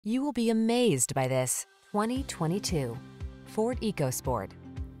You will be amazed by this 2022 Ford EcoSport.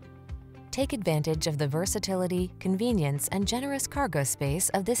 Take advantage of the versatility, convenience, and generous cargo space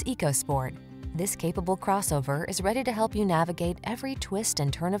of this EcoSport. This capable crossover is ready to help you navigate every twist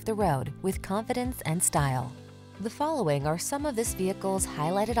and turn of the road with confidence and style. The following are some of this vehicle's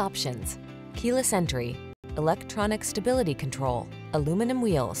highlighted options: keyless entry, electronic stability control, aluminum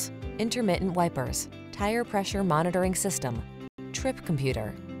wheels, intermittent wipers, tire pressure monitoring system, trip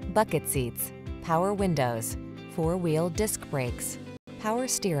computer, bucket seats, power windows, four-wheel disc brakes, power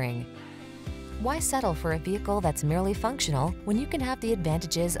steering. Why settle for a vehicle that's merely functional when you can have the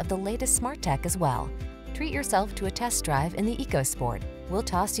advantages of the latest smart tech as well? Treat yourself to a test drive in the EcoSport. We'll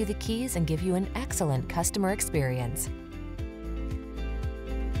toss you the keys and give you an excellent customer experience.